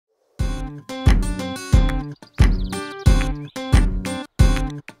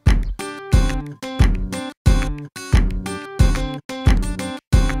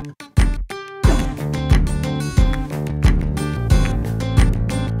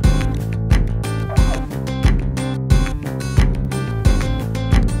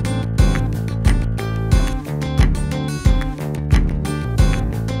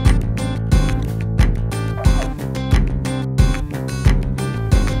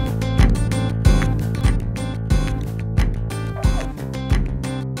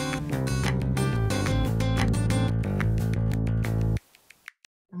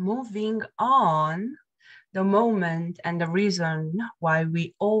focusing on the moment, and the reason why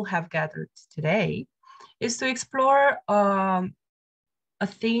we all have gathered today is to explore a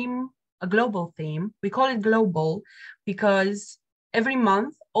theme, a global theme. We call it global because every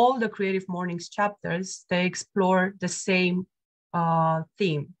month, all the Creative Mornings chapters, they explore the same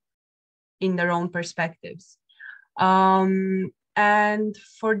theme in their own perspectives. And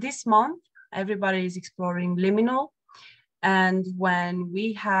for this month, everybody is exploring liminal. And when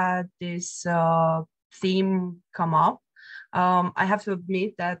we had this theme come up, I have to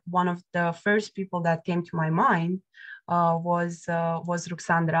admit that one of the first people that came to my mind was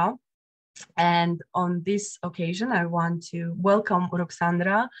Ruxandra. And on this occasion, I want to welcome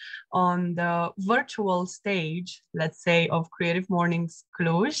Ruxandra on the virtual stage, let's say, of Creative Mornings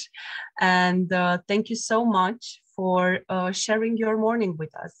Cluj. And thank you so much for sharing your morning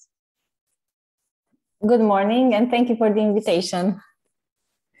with us. Good morning, and thank you for the invitation.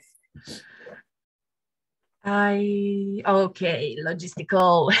 Okay,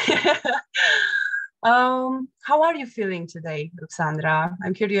 logistical. How are you feeling today, Ruxandra?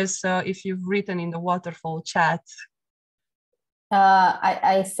 I'm curious if you've written in the waterfall chat.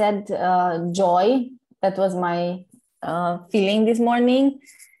 I said joy. That was my feeling this morning,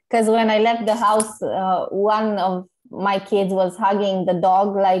 because when I left the house, one of my kids was hugging the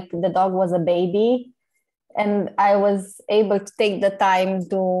dog like the dog was a baby, and I was able to take the time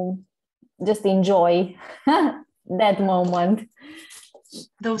to just enjoy that moment.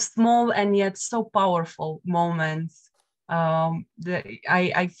 Those small and yet so powerful moments.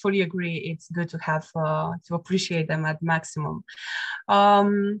 I fully agree. It's good to have to appreciate them at maximum.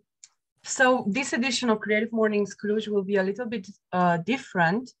 So this edition of Creative Mornings Cluj will be a little bit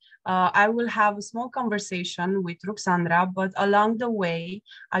different. I will have a small conversation with Ruxandra, but along the way,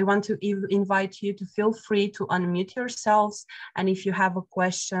 I want to invite you to feel free to unmute yourselves. And if you have a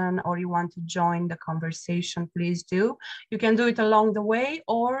question or you want to join the conversation, please do. You can do it along the way,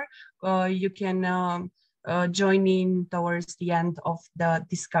 or you can join in towards the end of the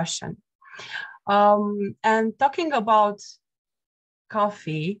discussion. And talking about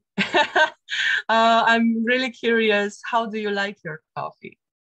coffee, I'm really curious, how do you like your coffee?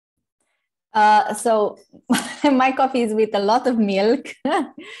 So my coffee is with a lot of milk,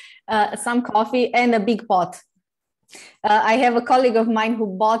 some coffee, and a big pot. I have a colleague of mine who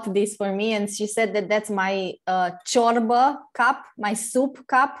bought this for me, and she said that that's my chorba cup, my soup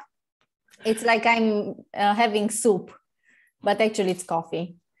cup. It's like I'm having soup, but actually it's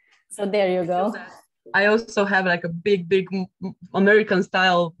coffee. So there you go. I also have like a big American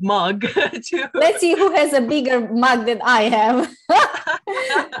style mug too. Let's see who has a bigger mug than I have.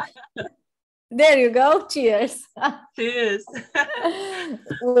 There you go. Cheers. Cheers.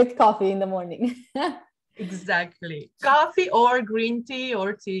 With coffee in the morning. Exactly. Coffee or green tea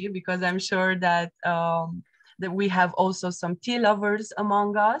or tea, because I'm sure that that we have also some tea lovers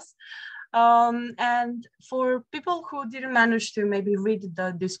among us. And for people who didn't manage to maybe read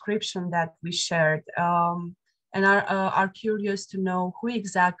the description that we shared and are curious to know who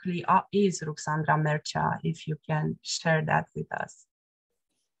exactly is Ruxandra Mercea, if you can share that with us.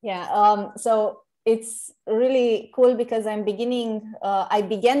 Yeah, so it's really cool because I began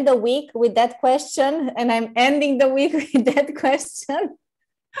the week with that question and I'm ending the week with that question.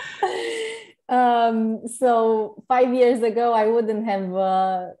 So 5 years ago, I wouldn't have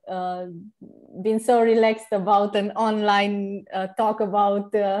been so relaxed about an online talk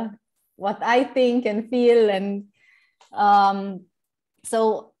about what I think and feel. And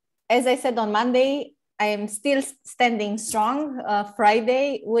so, as I said on Monday, I am still standing strong.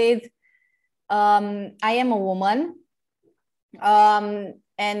 Friday with I am a woman.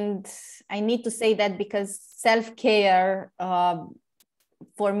 And I need to say that because self-care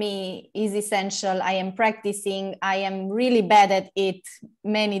for me is essential. I am practicing. I am really bad at it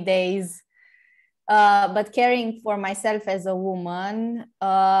many days. But caring for myself as a woman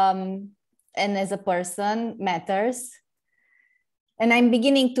and as a person matters. And I'm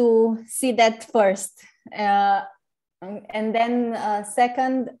beginning to see that first. And then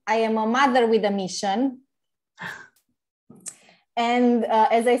second, I am a mother with a mission. And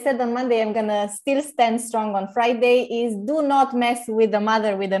as I said on Monday, I'm going to still stand strong on Friday, is do not mess with the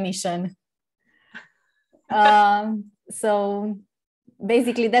mother with a mission. So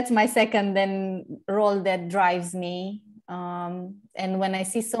basically, that's my second role that drives me. And when I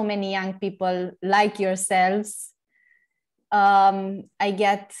see so many young people like yourselves, I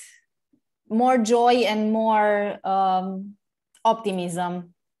get more joy and more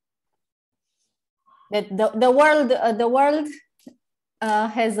optimism that the world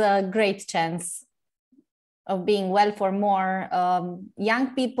has a great chance. of being well for more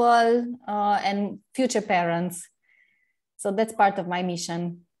young people and future parents. So that's part of my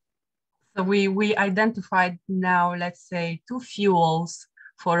mission. So we identified now, let's say, two fuels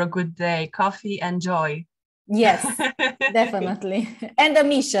for a good day: coffee and joy. Yes, definitely. And a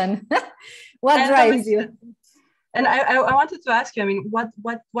mission. What And drives you? And I wanted to ask you, I mean,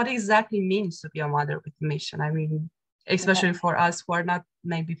 what exactly means to be a mother with a mission? I mean, especially for us who are not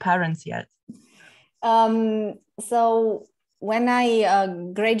maybe parents yet. So when I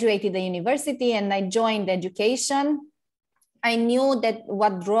graduated the university and I joined education, I knew that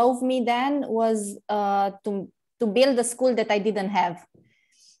what drove me then was to build a school that I didn't have.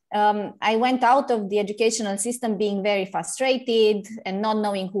 I went out of the educational system being very frustrated and not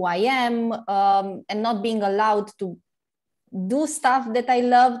knowing who I am, and not being allowed to do stuff that I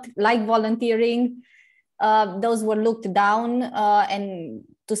loved, like volunteering. Those were looked down, and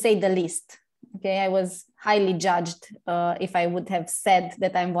to say the least. Okay, I was highly judged if I would have said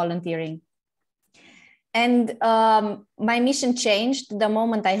that I'm volunteering. And my mission changed the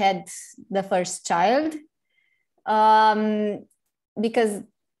moment I had the first child, because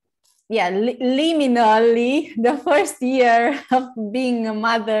liminally, the first year of being a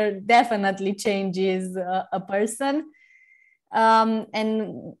mother definitely changes a person.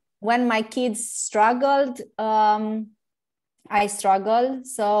 And when my kids struggled, I struggled.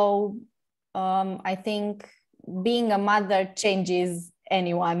 So I think being a mother changes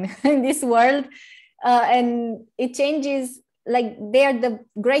anyone in this world. And it changes, like, they're the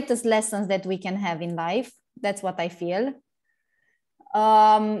greatest lessons that we can have in life. That's what I feel.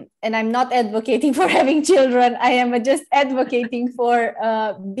 And I'm not advocating for having children. I am just advocating for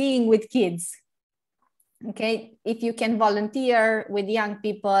being with kids. Okay, if you can volunteer with young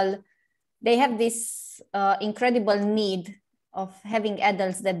people, they have this incredible need of having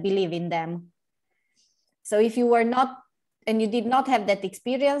adults that believe in them. So if you were not, and you did not have that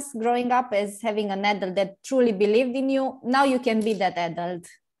experience growing up as having an adult that truly believed in you, now you can be that adult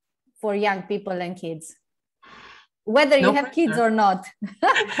for young people and kids, whether you have kids or not.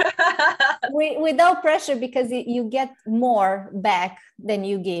 Without pressure, because you get more back than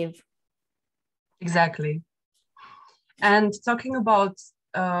you give. Exactly. And talking about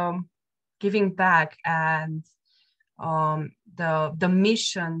giving back and the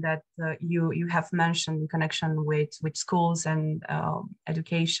mission that you have mentioned in connection with schools and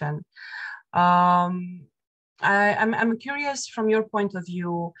education. I'm curious, from your point of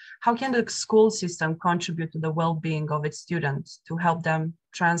view, how can the school system contribute to the well-being of its students to help them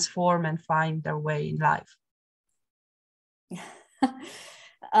transform and find their way in life?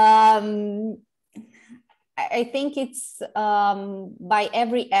 I think it's by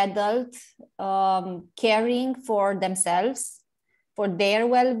every adult caring for themselves, for their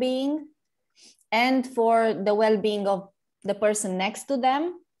well-being, and for the well-being of the person next to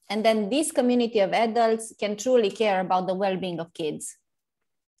them. And then this community of adults can truly care about the well-being of kids.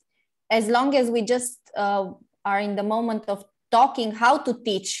 As long as we just are in the moment of talking how to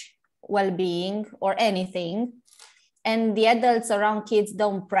teach well-being or anything, and the adults around kids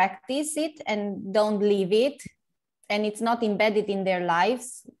don't practice it and don't live it, and it's not embedded in their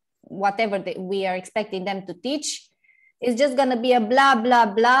lives, whatever we are expecting them to teach, it's just going to be a blah, blah,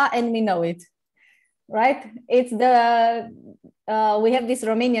 blah, and we know it, right? It's we have this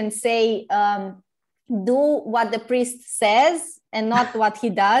Romanian say, do what the priest says and not what he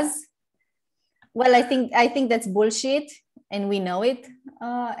does. Well, I think that's bullshit, and we know it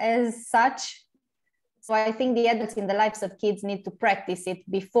as such. So I think the adults in the lives of kids need to practice it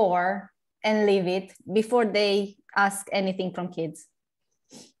before and live it before they ask anything from kids.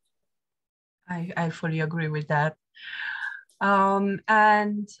 I fully agree with that.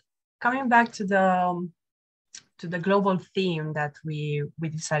 And coming back to the global theme that we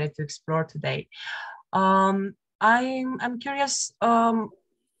decided to explore today, I'm curious, how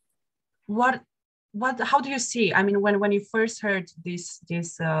do you see? I mean, when you first heard this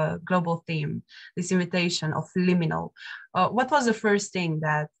global theme, this invitation of liminal, what was the first thing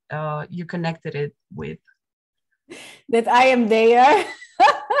that you connected it with? That I am there,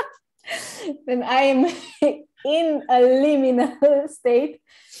 and I am in a liminal state.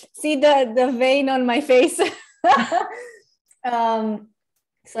 See the vein on my face.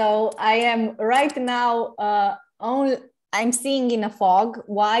 So I am right now I'm seeing in a fog.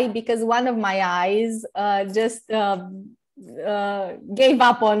 Why? Because one of my eyes just gave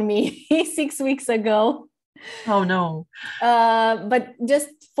up on me 6 weeks ago. Oh no. But just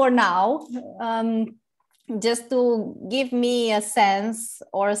for now, just to give me a sense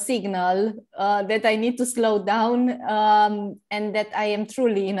or a signal that I need to slow down, and that I am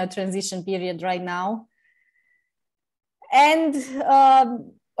truly in a transition period right now. And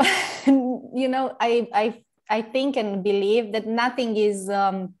you know, I think and believe that nothing is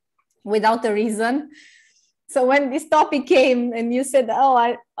without a reason. So when this topic came and you said,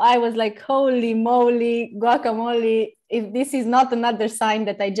 oh, I was like, holy moly, guacamole, if this is not another sign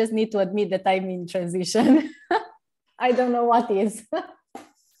that I just need to admit that I'm in transition, I don't know what is.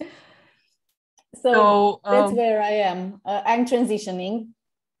 So that's where I am. I'm transitioning.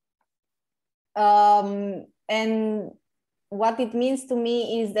 And what it means to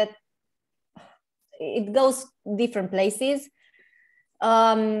me is that it goes different places.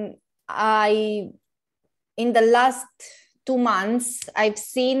 In the last 2 months, I've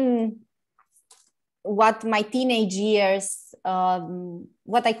seen what my teenage years,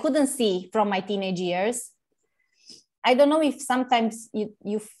 what I couldn't see from my teenage years. I don't know if sometimes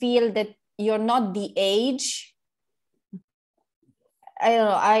you feel that you're not the age. I don't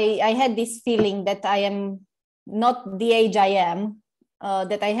know. I had this feeling that I am not the age I am,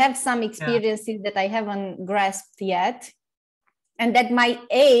 that I have some experiences that I haven't grasped yet, and that my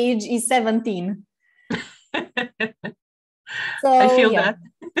age is 17. So I feel that.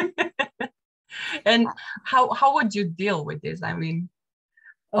 And how would you deal with this? I mean,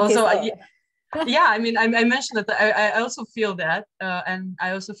 okay, also, so... yeah, I mean, I mentioned that I also feel that, and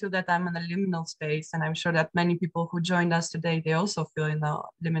I also feel that I'm in a liminal space, and I'm sure that many people who joined us today, they also feel in a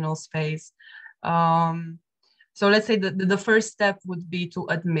liminal space. So let's say the first step would be to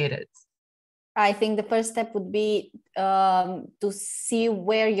admit it. I think the first step would be to see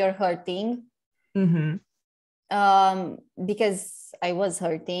where you're hurting. Mm-hmm. Because I was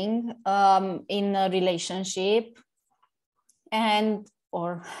hurting in a relationship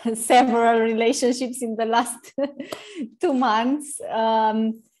or several relationships in the last 2 months.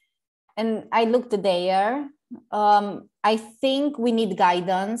 And I looked there. I think we need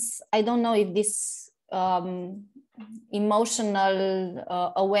guidance. I don't know if this emotional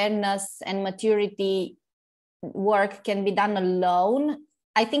awareness and maturity work can be done alone.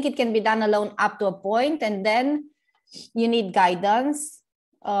 I think it can be done alone up to a point, and then you need guidance.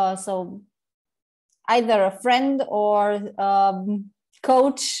 So either a friend or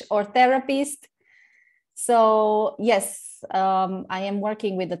coach or therapist. So yes, I am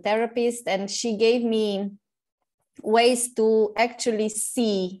working with a therapist, and she gave me ways to actually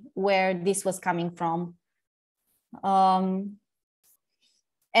see where this was coming from. And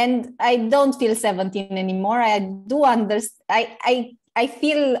I don't feel 17 anymore. I do understand. I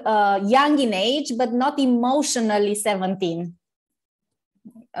feel young in age, but not emotionally 17.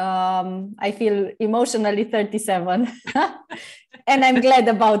 I feel emotionally 37. And I'm glad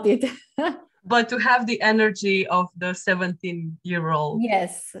about it. But to have the energy of the 17-year-old.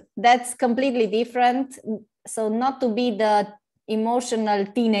 Yes, that's completely different. So not to be the emotional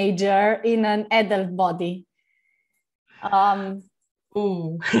teenager in an adult body.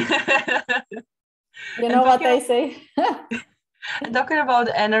 Ooh. You know what I say? Talking about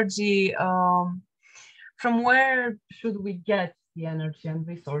energy, from where should we get the energy and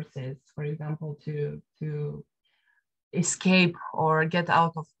resources, for example, to escape or get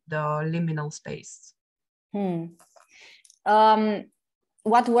out of the liminal space?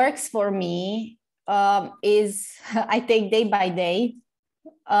 What works for me is I take day by day.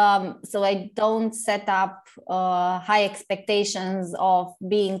 So I don't set up high expectations of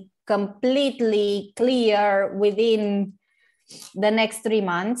being completely clear within the next 3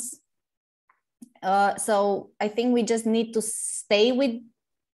 months. So I think we just need to stay with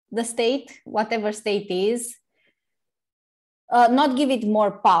the state, whatever state is, not give it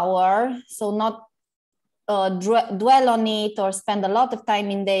more power. So not dwell on it or spend a lot of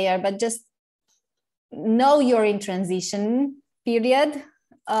time in there, but just know you're in transition period.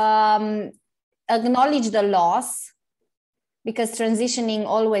 Acknowledge the loss, because transitioning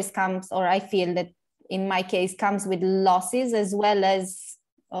always comes, or I feel that in my case, comes with losses as well as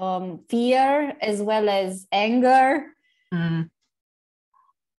fear, as well as anger.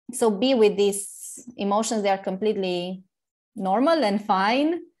 So be with these emotions. They are completely normal and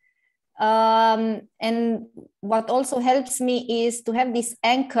fine. And what also helps me is to have these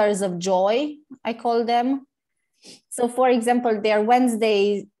anchors of joy, I call them. So for example, there are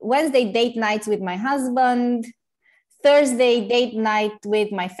Wednesday date nights with my husband, Thursday date night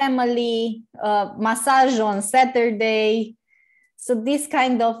with my family, massage on Saturday. So these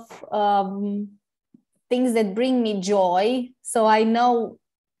kind of things that bring me joy. So I know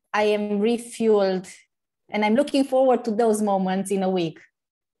I am refueled, and I'm looking forward to those moments in a week.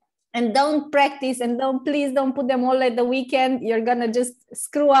 And don't practice, and please don't put them all at the weekend. You're gonna just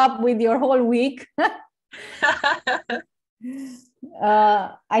screw up with your whole week.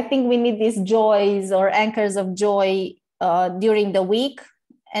 I think we need these joys or anchors of joy during the week.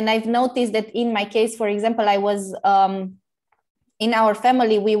 And I've noticed that in my case, for example, I was in our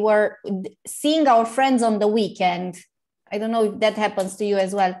family, we were seeing our friends on the weekend. I don't know if that happens to you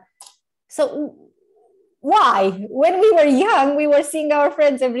as well. So why? When we were young, we were seeing our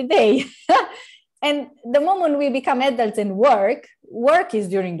friends every day. And the moment we become adults and work is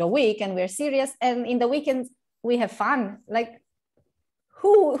during the week and we're serious. And in the weekends, we have fun. Like,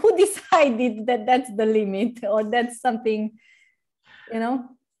 who decided that that's the limit or that's something, you know?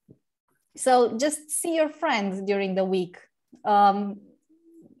 So just see your friends during the week.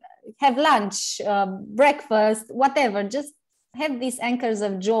 Have lunch, breakfast, whatever. Just have these anchors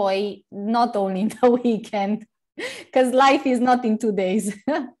of joy, not only in the weekend, because life is not in 2 days,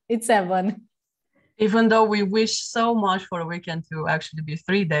 it's 7. Even though we wish so much for a weekend to actually be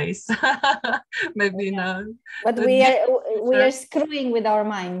 3 days, maybe yeah. But we are screwing with our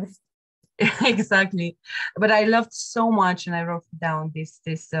minds. Exactly. But I loved so much, and I wrote down this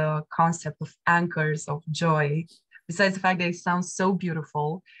concept of anchors of joy. Besides the fact that it sounds so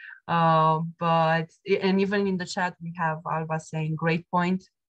beautiful, and even in the chat we have Alba saying great point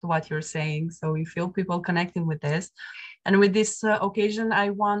to what you're saying. So we feel people connecting with this. And with this occasion,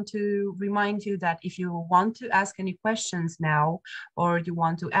 I want to remind you that if you want to ask any questions now, or you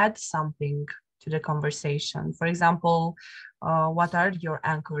want to add something to the conversation, for example, what are your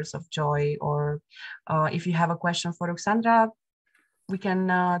anchors of joy? Or if you have a question for Ruxandra, we can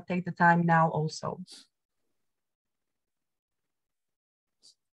take the time now also.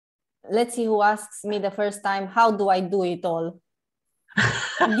 Let's see who asks me the first time, how do I do it all?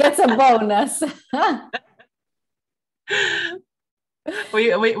 Gets a bonus.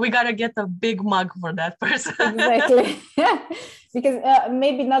 we gotta get a big mug for that person. Exactly. Because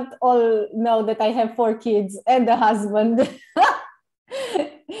maybe not all know that I have 4 kids and a husband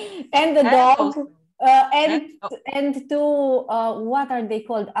and a dog and 2 what are they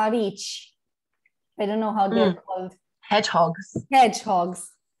called? Arich. I don't know how they're called. Hedgehogs.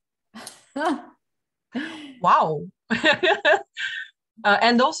 Wow.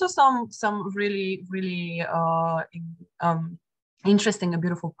 And also some really interesting and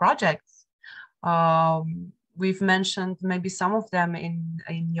beautiful projects. We've mentioned maybe some of them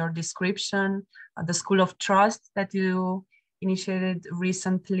in your description. The School of Trust that you initiated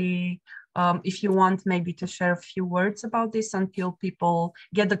recently. If you want maybe to share a few words about this until people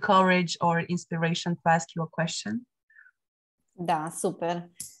get the courage or inspiration to ask you a question. Da, super.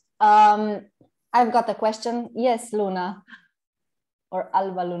 I've got a question. Yes, Luna. Or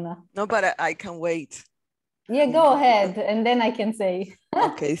Alba Luna. No, but I can wait. Yeah, go ahead, and then I can say.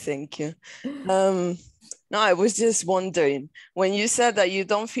 Okay, thank you. No, I was just wondering, when you said that you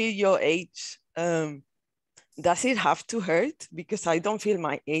don't feel your age, does it have to hurt? Because I don't feel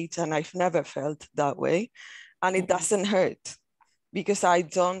my age and I've never felt that way. And it doesn't hurt because I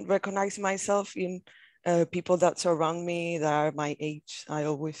don't recognize myself in people that surround me that are my age. I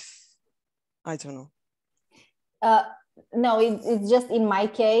don't know. No, it's just in my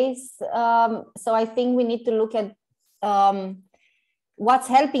case. So I think we need to look at what's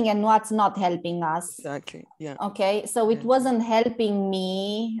helping and what's not helping us. Exactly. Yeah. Okay. So it wasn't helping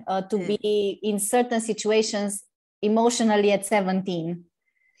me to be in certain situations emotionally at 17,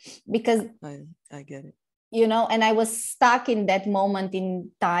 because I get it. You know, and I was stuck in that moment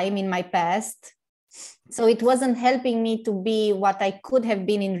in time in my past. So it wasn't helping me to be what I could have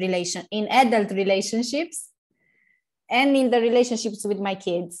been in adult relationships and in the relationships with my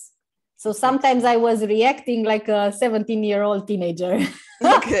kids. So sometimes I was reacting like a 17-year-old teenager.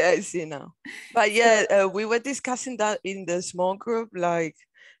 Okay, I see now. But yeah, we were discussing that in the small group, like,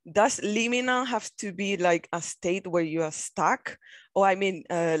 does liminal have to be like a state where you are stuck? Or I mean,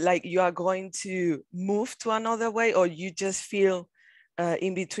 like you are going to move to another way, or you just feel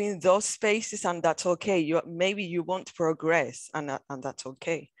in between those spaces and that's okay. Maybe you won't progress and that's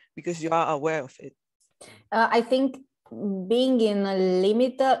okay because you are aware of it. I think being in a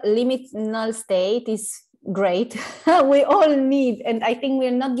liminal state is great. We all need, and I think we're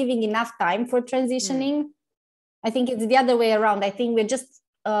not giving enough time for transitioning. I think it's the other way around. I think we're just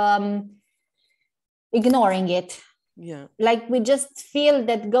ignoring it. Yeah. Like we just feel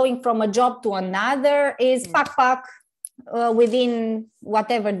that going from a job to another is pack within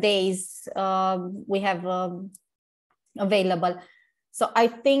whatever days we have available. So I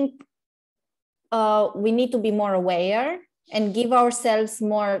think we need to be more aware and give ourselves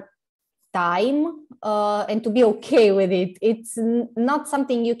more time and to be okay with it. It's not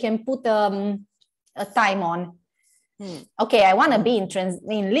something you can put a time on. Okay, I want to be in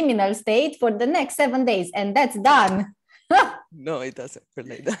liminal state for the next 7 days and that's done. No, it doesn't work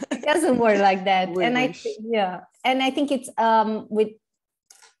like that. It doesn't work like that. We And wish. I think it's with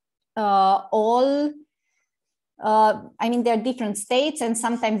all. I mean, there are different states, and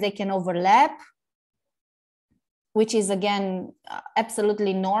sometimes they can overlap, which is again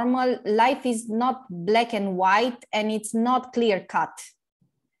absolutely normal. Life is not black and white, and it's not clear cut.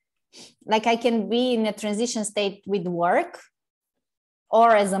 Like I can be in a transition state with work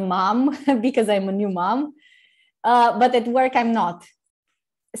or as a mom because I'm a new mom, but at work I'm not.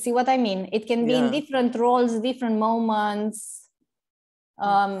 See what I mean? It can be in different roles, different moments,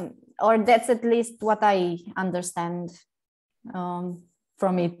 or that's at least what I understand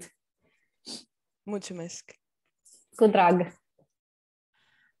from it. Mulțumesc. Cu drag.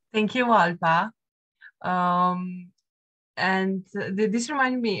 Thank you, Alpa. And this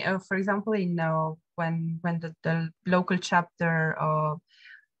reminded me of, for example, in when the local chapter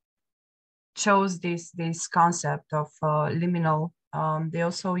chose this concept of liminal, they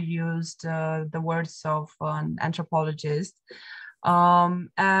also used the words of an anthropologist,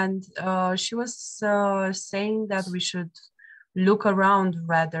 and she was saying that we should look around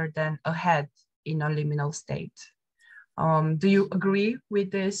rather than ahead in a liminal state. Do you agree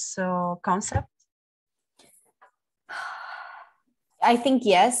with this concept? I think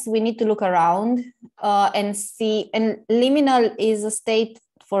yes, we need to look around and see. And liminal is a state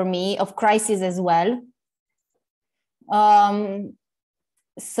for me of crisis as well.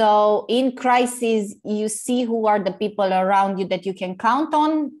 So in crisis, you see who are the people around you that you can count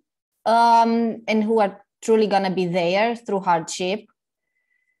on, and who are truly going to be there through hardship.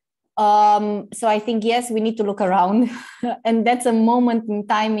 So I think, yes, we need to look around. And that's a moment in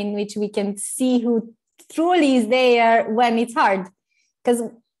time in which we can see who truly is there when it's hard.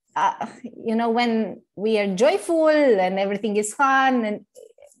 Because, when we are joyful and everything is fun, and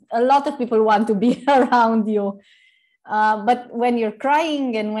a lot of people want to be around you. But when you're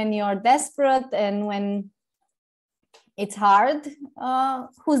crying and when you're desperate and when it's hard,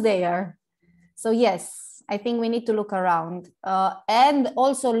 who's there? So yes, I think we need to look around and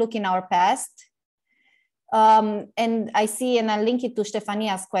also look in our past. And I see, and I'll link it to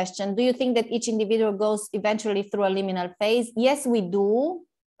Stefania's question. Do you think that each individual goes eventually through a liminal phase? Yes, we do,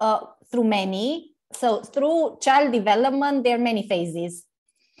 through many. So through child development, there are many phases.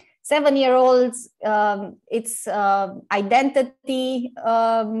 7-year-olds, it's identity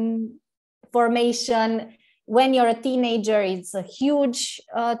formation. When you're a teenager, it's a huge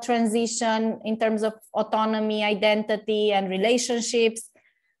transition in terms of autonomy, identity, and relationships.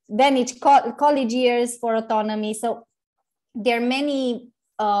 Then it's college years for autonomy. So there are many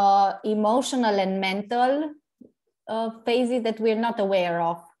emotional and mental phases that we're not aware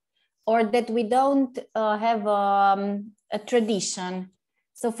of, or that we don't have a tradition.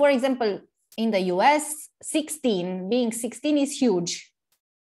 So for example, in the US, being 16 is huge,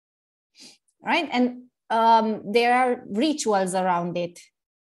 right? And there are rituals around it.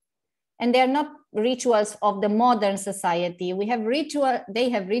 And they're not rituals of the modern society. They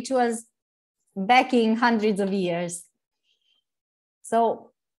have rituals backing hundreds of years.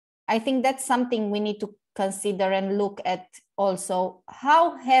 So I think that's something we need to consider and look at also.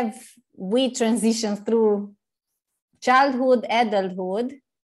 How have we transitioned through childhood, adulthood,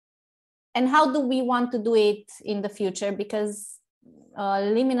 and how do we want to do it in the future? Because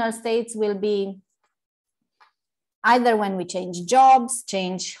liminal states will be either when we change jobs,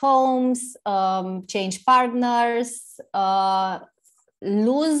 change homes, change partners,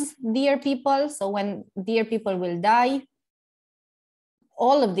 lose dear people. So when dear people will die,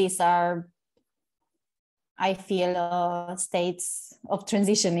 all of these are, I feel, states of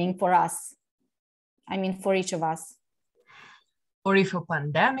transitioning for us. I mean, for each of us. Or if a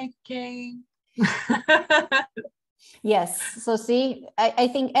pandemic came. Yes. So see, I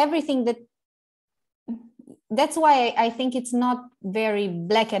think everything that's why I think it's not very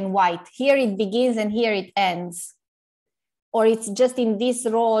black and white. Here it begins and here it ends. Or it's just in this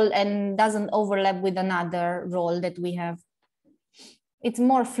role and doesn't overlap with another role that we have. It's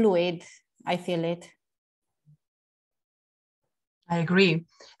more fluid, I feel it. I agree.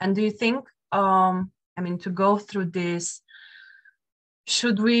 And do you think, to go through this,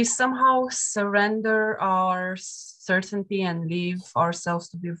 should we somehow surrender our certainty and leave ourselves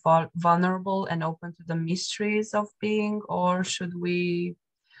to be vulnerable and open to the mysteries of being, or should we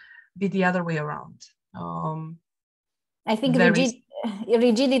be the other way around? I think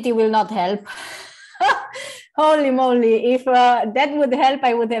rigidity will not help. Holy moly, if that would help,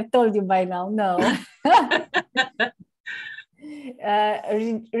 I would have told you by now. No.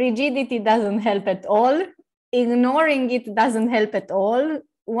 Rigidity doesn't help at all. Ignoring it doesn't help at all.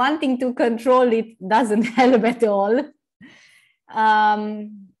 Wanting to control it doesn't help at all.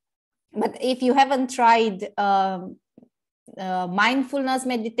 But if you haven't tried mindfulness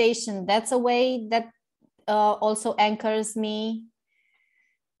meditation, that's a way that also anchors me.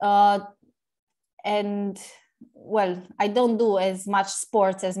 And well, I don't do as much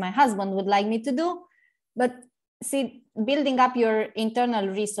sports as my husband would like me to do, but see, building up your internal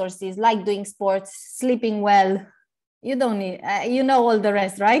resources, like doing sports, sleeping well, you don't need, you know, all the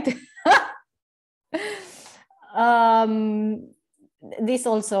rest, right? This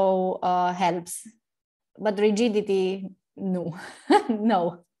also helps, but rigidity, no.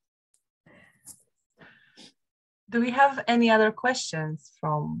 No. Do we have any other questions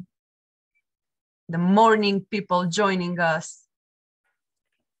from the morning people joining us?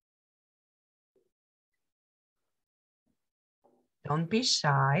 Don't be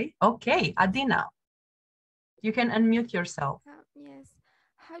shy. Okay, Adina, you can unmute yourself. Yes.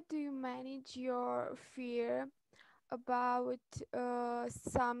 How do you manage your fear about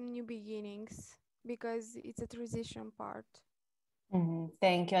some new beginnings? Because it's a transition part.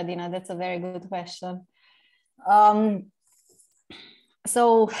 Thank you, Adina. That's a very good question.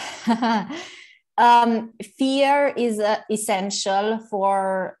 So fear is essential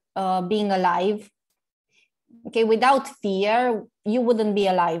for being alive. Okay, without fear, you wouldn't be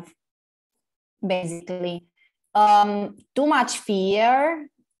alive, basically. Too much fear,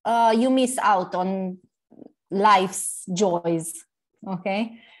 you miss out on life's joys.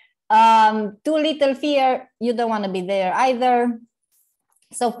 Okay. Too little fear, you don't want to be there either.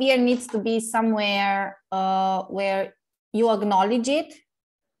 So fear needs to be somewhere where you acknowledge it,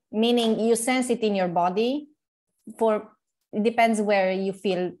 meaning you sense it in your body. It depends where you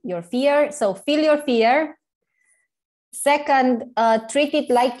feel your fear. So feel your fear. Second, treat it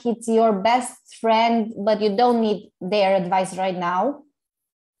like it's your best friend, but you don't need their advice right now.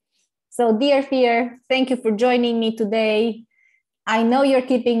 So dear fear, thank you for joining me today. I know you're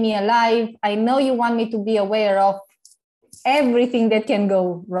keeping me alive. I know you want me to be aware of everything that can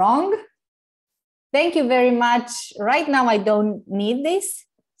go wrong. Thank you very much. Right now, I don't need this.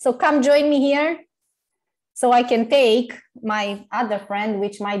 So come join me here so I can take my other friend,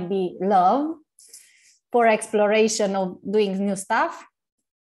 which might be love, for exploration of doing new stuff.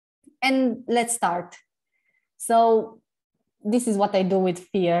 And let's start. So this is what I do with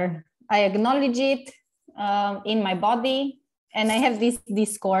fear. I acknowledge it in my body, and I have this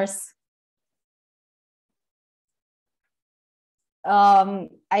discourse. Can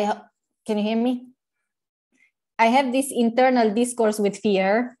you hear me? I have this internal discourse with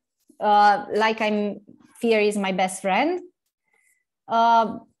fear, like fear is my best friend.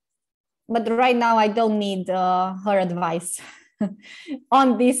 But right now I don't need her advice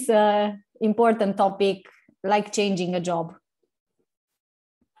on this important topic, like changing a job.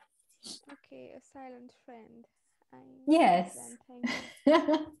 Okay, a silent friend. Yes. Thank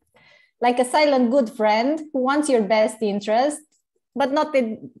you. Like a silent good friend who wants your best interest, but not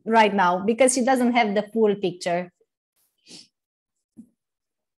right now because she doesn't have the full picture.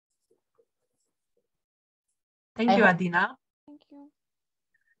 Thank you, Adina. Thank you.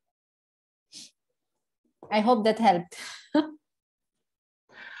 I hope that helped.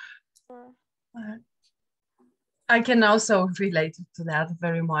 I can also relate to that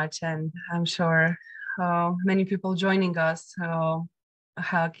very much, and I'm sure many people joining us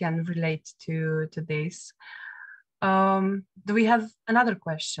can relate to this. Do we have another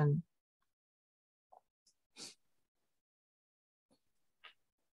question?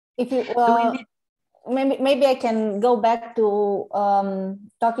 If you maybe I can go back to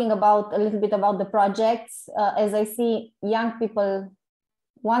talking about a little bit about the projects, as I see young people,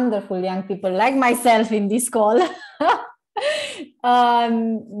 wonderful young people like myself in this call,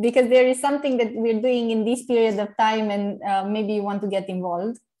 because there is something that we're doing in this period of time, and maybe you want to get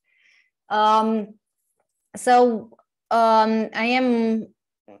involved. I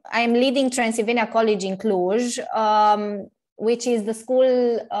am leading Transylvania College in Cluj, which is the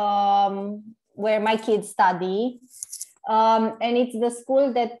school where my kids study. And it's the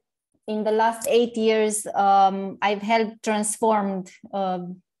school that in the last 8 years, I've helped transformed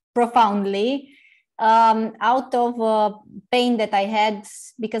profoundly out of pain that I had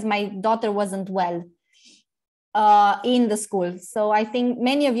because my daughter wasn't well in the school. So I think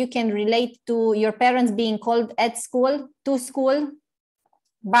many of you can relate to your parents being called to school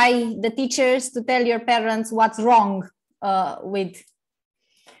by the teachers to tell your parents what's wrong with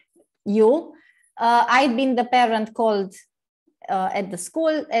you. I've been the parent called at the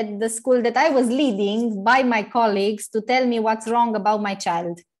school that I was leading by my colleagues to tell me what's wrong about my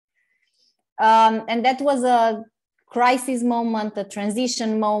child. And that was a crisis moment, a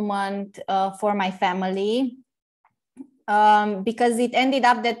transition moment for my family. because it ended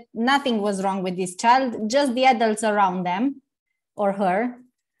up that nothing was wrong with this child, just the adults around them or her,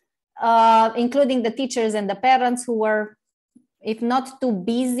 including the teachers and the parents who were, if not too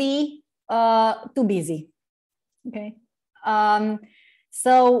busy, too busy. Okay.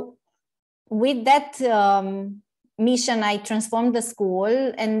 So with that mission, I transformed the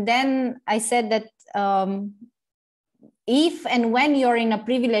school. And then I said that if and when you're in a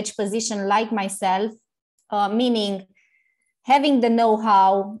privileged position like myself, meaning having the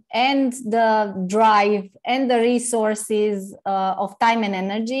know-how and the drive and the resources of time and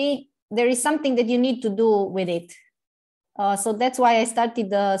energy, there is something that you need to do with it. So that's why I started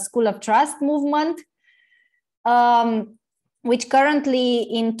the School of Trust movement, which currently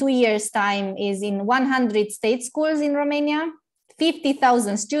in 2 years' time is in 100 state schools in Romania,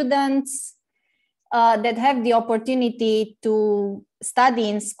 50,000 students that have the opportunity to study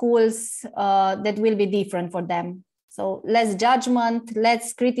in schools that will be different for them. So less judgment,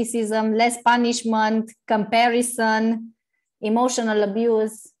 less criticism, less punishment, comparison, emotional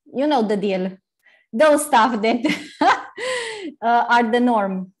abuse, you know the deal. Those stuff that are the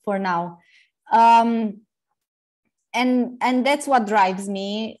norm for now. And that's what drives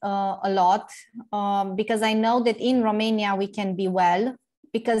me a lot, because I know that in Romania we can be well,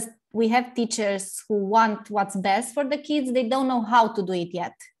 because we have teachers who want what's best for the kids. They don't know how to do it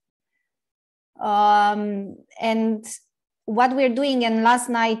yet. And what we're doing, and last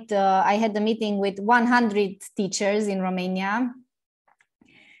night I had a meeting with 100 teachers in Romania,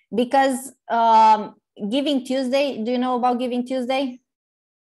 because Giving Tuesday, do you know about Giving Tuesday?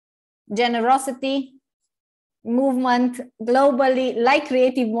 Generosity movement globally, like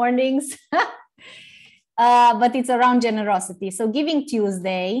Creative Mornings, but it's around generosity. So Giving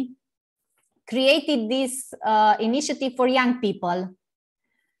Tuesday created this initiative for young people.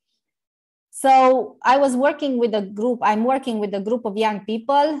 So I was working with a group, I'm working with a group of young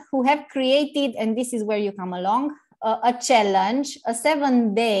people who have created, and this is where you come along, a challenge, a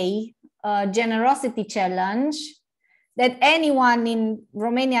 7-day generosity challenge that anyone in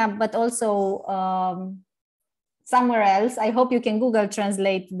Romania, but also somewhere else, I hope you can Google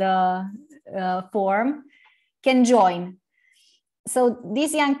translate the form, can join. So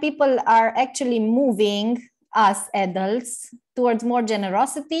these young people are actually moving us adults towards more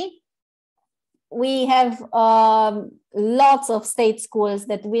generosity. We have lots of state schools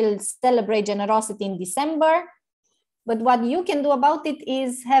that will celebrate generosity in December. But what you can do about it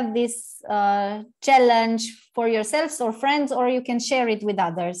is have this challenge for yourselves or friends, or you can share it with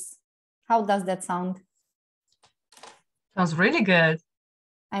others. How does that sound? Sounds really good.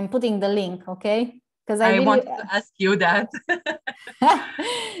 I'm putting the link, okay? Because I wanted to ask you that.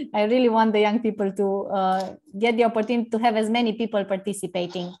 I really want the young people to get the opportunity to have as many people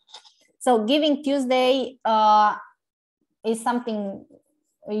participating. So Giving Tuesday is something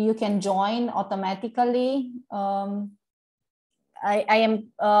you can join automatically. I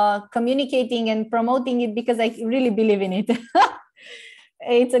am communicating and promoting it because I really believe in it.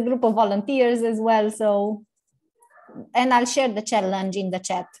 It's a group of volunteers as well. So, and I'll share the challenge in the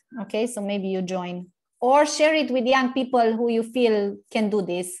chat. Okay, so maybe you join or share it with young people who you feel can do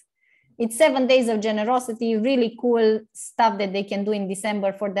this. It's 7 days of generosity, really cool stuff that they can do in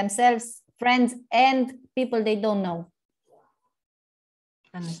December for themselves, friends, and people they don't know.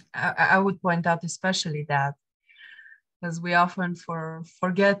 And I would point out especially that, because we often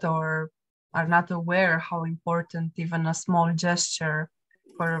forget or are not aware how important even a small gesture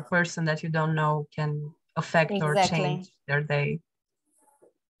for a person that you don't know can affect or change their day.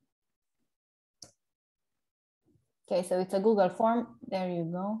 Okay, so it's a Google form. There you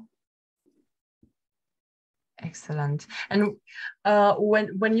go. Excellent. And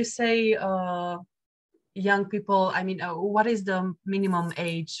when you say young people, I mean, what is the minimum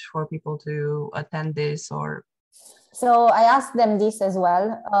age for people to attend this? Or so I asked them this as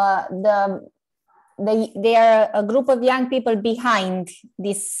well. They are a group of young people behind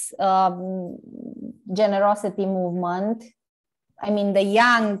this generosity movement. I mean, the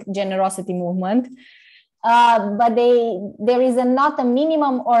young generosity movement. But there is not a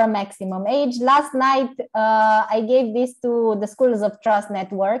minimum or a maximum age. Last night, I gave this to the Schools of Trust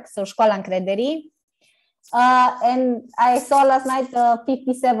Network, so Școala Încrederii. And I saw last night a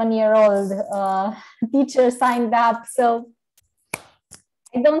 57-year-old teacher signed up. So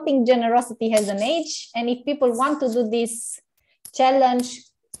I don't think generosity has an age. And if people want to do this challenge,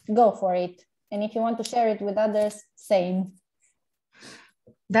 go for it. And if you want to share it with others, same.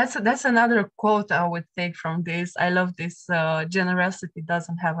 That's another quote I would take from this. I love this. Generosity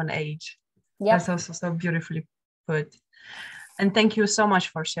doesn't have an age. Yep. That's also so beautifully put. And thank you so much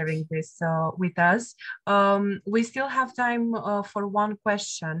for sharing this with us. We still have time for one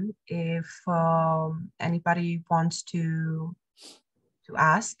question if anybody wants to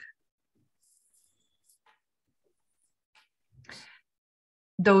ask.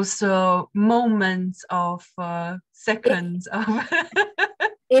 Those moments of seconds of...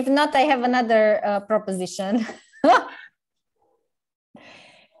 If not, I have another proposition.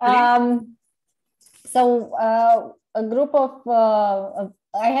 So a group of,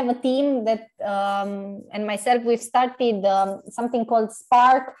 I have a team that, and myself, we've started something called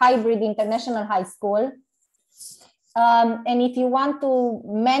Spark Hybrid International High School. And if you want to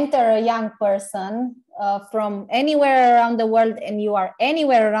mentor a young person from anywhere around the world, and you are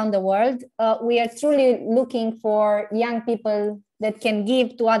anywhere around the world, we are truly looking for young people that can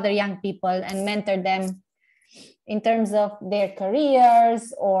give to other young people and mentor them in terms of their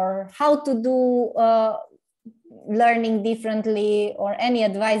careers or how to do learning differently, or any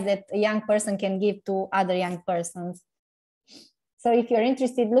advice that a young person can give to other young persons. So if you're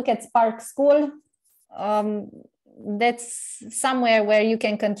interested, look at Spark School. That's somewhere where you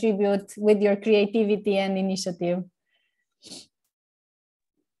can contribute with your creativity and initiative.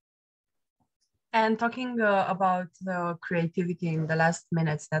 And talking about the creativity in the last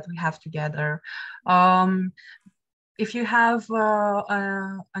minutes that we have together, if you have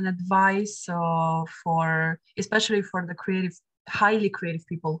an advice for, especially for the highly creative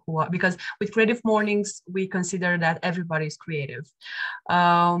people who are, because with Creative Mornings, we consider that everybody is creative.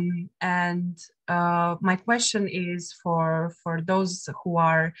 And my question is for those who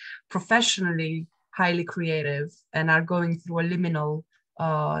are professionally highly creative and are going through a liminal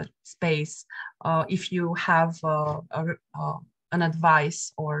space, if you have an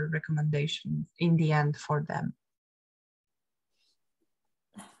advice or recommendation in the end for them.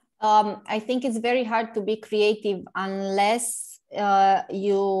 I think it's very hard to be creative unless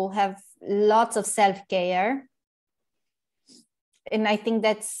you have lots of self-care. And I think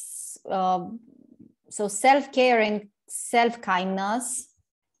that's, so self-care and self-kindness,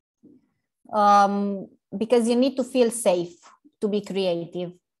 because you need to feel safe to be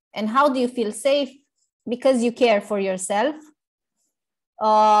creative. And how do you feel safe? Because you care for yourself.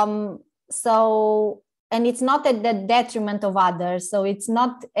 And it's not at the detriment of others. So it's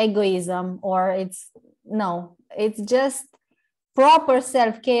not egoism, or it's just proper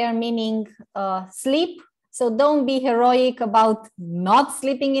self-care, meaning sleep. So don't be heroic about not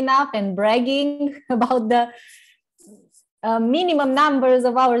sleeping enough and bragging about the minimum numbers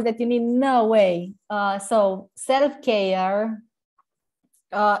of hours that you need. No way. So self-care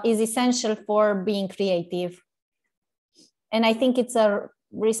is essential for being creative. And I think it's a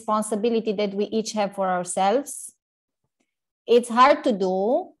responsibility that we each have for ourselves. It's hard to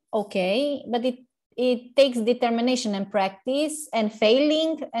do, okay, but it takes determination and practice, and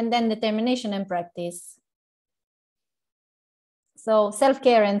failing, and then determination and practice. So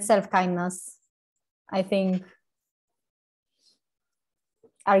self-care and self-kindness, I think,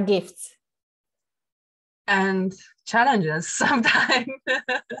 are gifts. And challenges sometimes.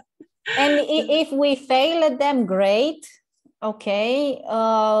 And if we fail at them, great. Okay,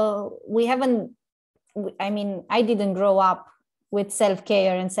 I didn't grow up with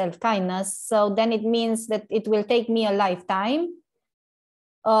self-care and self-kindness. So then it means that it will take me a lifetime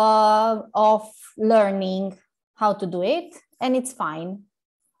of learning how to do it, and it's fine.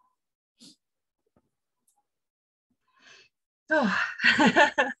 Oh.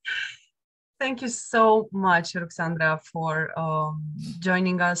 Thank you so much, Ruxandra, for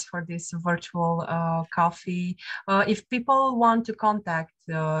joining us for this virtual coffee. If people want to contact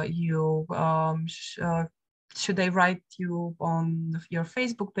you, should they write you on your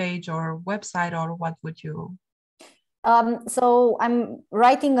Facebook page or website, or what would you? So I'm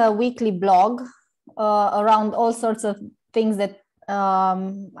writing a weekly blog around all sorts of things that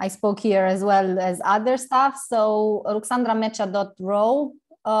I spoke here, as well as other stuff. So ruxandramercea.ro.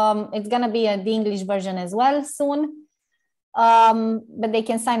 It's going to be the English version as well soon. But they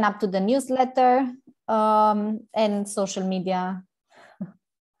can sign up to the newsletter and social media.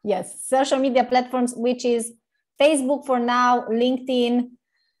 Yes, social media platforms, which is Facebook for now, LinkedIn.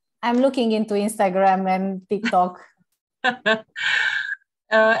 I'm looking into Instagram and TikTok.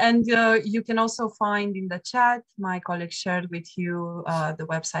 And you can also find in the chat, my colleague shared with you the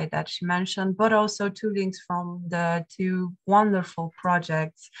website that she mentioned, but also 2 links from the 2 wonderful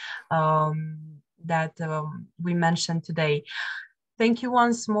projects that we mentioned today. Thank you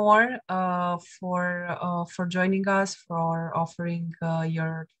once more for joining us, for offering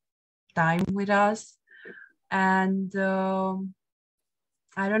your time with us. And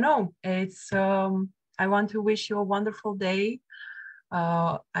I don't know, it's I want to wish you a wonderful day.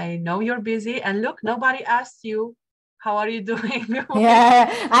 I know you're busy, and look, nobody asked you, how are you doing?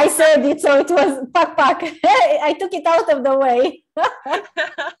 Yeah, I said it, so it was pak. I took it out of the way.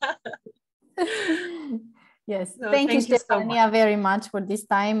 Yes, So thank you, thank you so much. Stefania, very much for this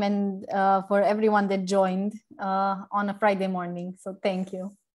time, and for everyone that joined on a Friday morning. So thank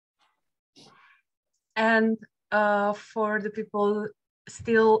you. And for the people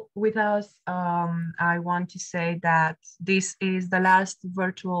still with us, I want to say that this is the last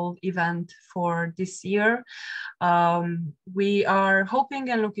virtual event for this year. We are hoping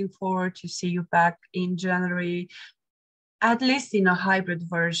and looking forward to see you back in January, at least in a hybrid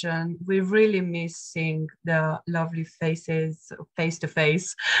version. We're really missing the lovely faces face to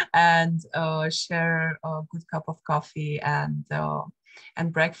face, and share a good cup of coffee and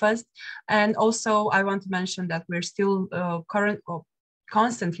breakfast. And also, I want to mention that we're still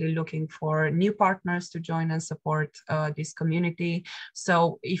constantly looking for new partners to join and support this community.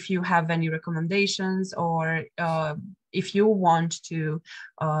 So if you have any recommendations, or if you want to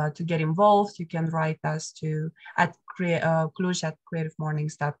get involved, you can write us to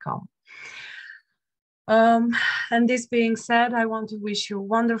Cluj@creativemornings.com. And this being said, I want to wish you a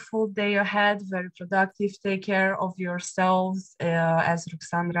wonderful day ahead, very productive. Take care of yourselves. As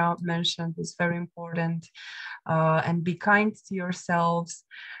Ruxandra mentioned, it's very important. And be kind to yourselves.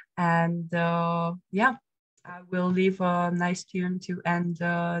 And yeah, I will leave a nice tune to end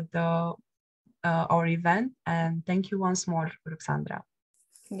our event. And thank you once more, Ruxandra.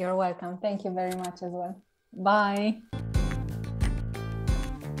 You're welcome. Thank you very much as well. Bye.